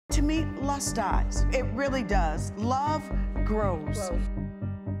To me, lust dies. It really does. Love grows.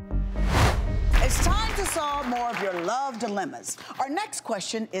 It's time to solve more of your love dilemmas. Our next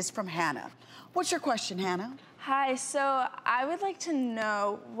question is from Hannah. What's your question, Hannah? Hi, so I would like to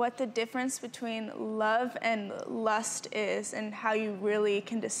know what the difference between love and lust is and how you really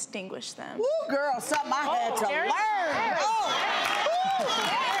can distinguish them. Woo, girl, something I had to learn.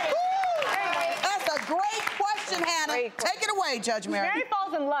 That's a great question, Hannah. Take it away, Judge Mary. Mary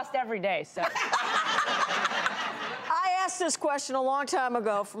falls in lust every day, so. I asked this question a long time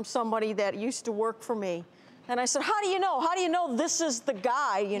ago from somebody that used to work for me. And I said, how do you know? How do you know this is the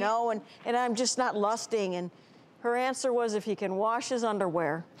guy, you know, and I'm just not lusting? And her answer was, if he can wash his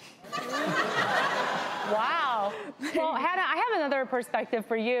underwear. Wow. Well, Hannah, I have another perspective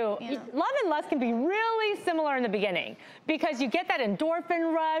for you. Yeah. Love and lust can be really similar in the beginning because you get that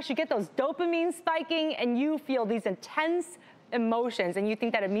endorphin rush, you get those dopamine spiking, and you feel these intense emotions and you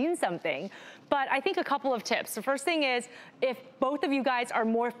think that it means something. But I think a couple of tips. The first thing is if both of you guys are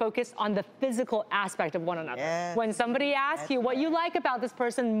more focused on the physical aspect of one another. Yes. When somebody asks you what you like about this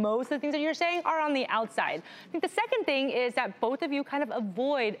person, most of the things that you're saying are on the outside. I think the second thing is that both of you kind of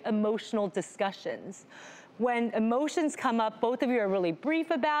avoid emotional discussions. When emotions come up, both of you are really brief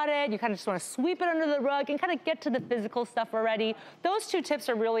about it. You kind of just want to sweep it under the rug and kind of get to the physical stuff already. Those two tips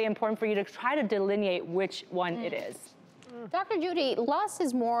are really important for you to try to delineate which one it is. Dr. Judy, lust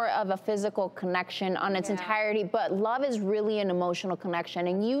is more of a physical connection on its entirety, but love is really an emotional connection.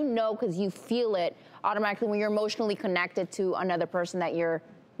 And you know, because you feel it automatically when you're emotionally connected to another person that you're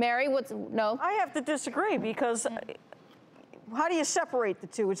married. No? I have to disagree because how do you separate the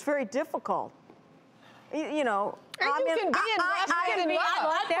two? It's very difficult. You know, and you can be in lust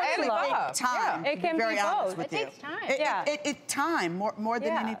and love. Time. It can be both. It takes time. It time more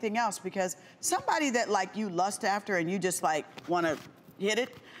than anything else, because somebody that like you lust after and you just like want to hit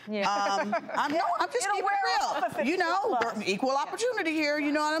it. Yeah. I'm just keeping it real. You know, equal opportunity here.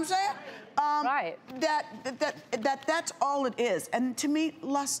 You know what I'm saying? Right. That's all it is. And to me,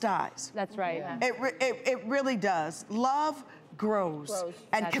 lust dies. That's right. Yeah. It really does. Love grows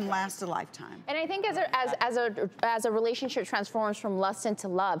and can last a lifetime. And I think as a relationship transforms from lust into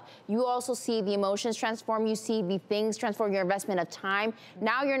love, you also see the emotions transform, you see the things transform, your investment of time.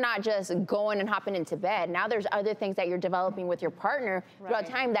 Now you're not just going and hopping into bed. Now there's other things that you're developing with your partner throughout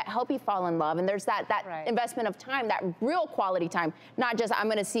time that help you fall in love. And there's that investment of time, that real quality time, not just I'm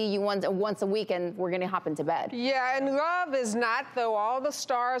gonna see you once a week and we're gonna hop into bed. Yeah, and love is not though all the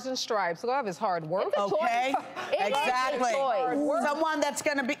stars and stripes. Love is hard work. It's a choice. Exactly. Someone that's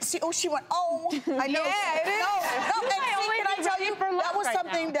gonna be, see, she went, I know. Yeah, it is. No, and see, can I tell you, that was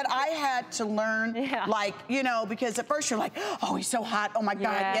something that I had to learn, like, you know, because at first you're like, oh, he's so hot, oh my God,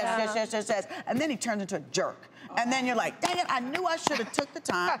 yes. And then he turns into a jerk. And then you're like, dang it, I knew I should have took the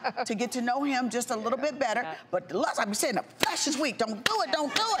time to get to know him just a little bit better. But the lust, I've been saying, the flesh is weak, don't do it.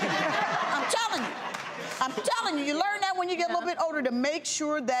 I'm telling you, you learn that when you get a little bit older, to make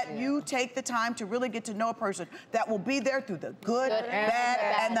sure that you take the time to really get to know a person that will be there through the good, bad,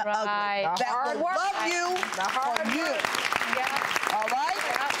 and the ugly. That will love you for you. All right?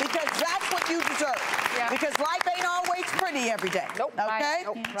 Because that's what you deserve. Because life ain't always pretty every day. Okay?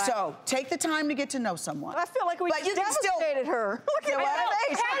 So take the time to get to know someone. I feel like we devastated her. Look at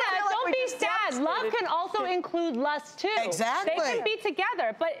Hannah, don't be sad. Love can also include lust too. Exactly. They can be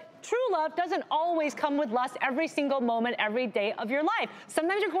together, but true love doesn't always come with lust every single moment, every day of your life.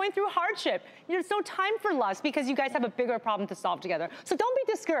 Sometimes you're going through hardship. There's no time for lust because you guys have a bigger problem to solve together. So don't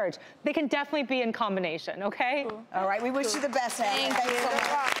be discouraged. They can definitely be in combination, okay? All right, we wish you the best, Hannah. Thanks so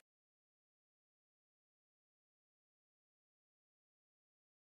much.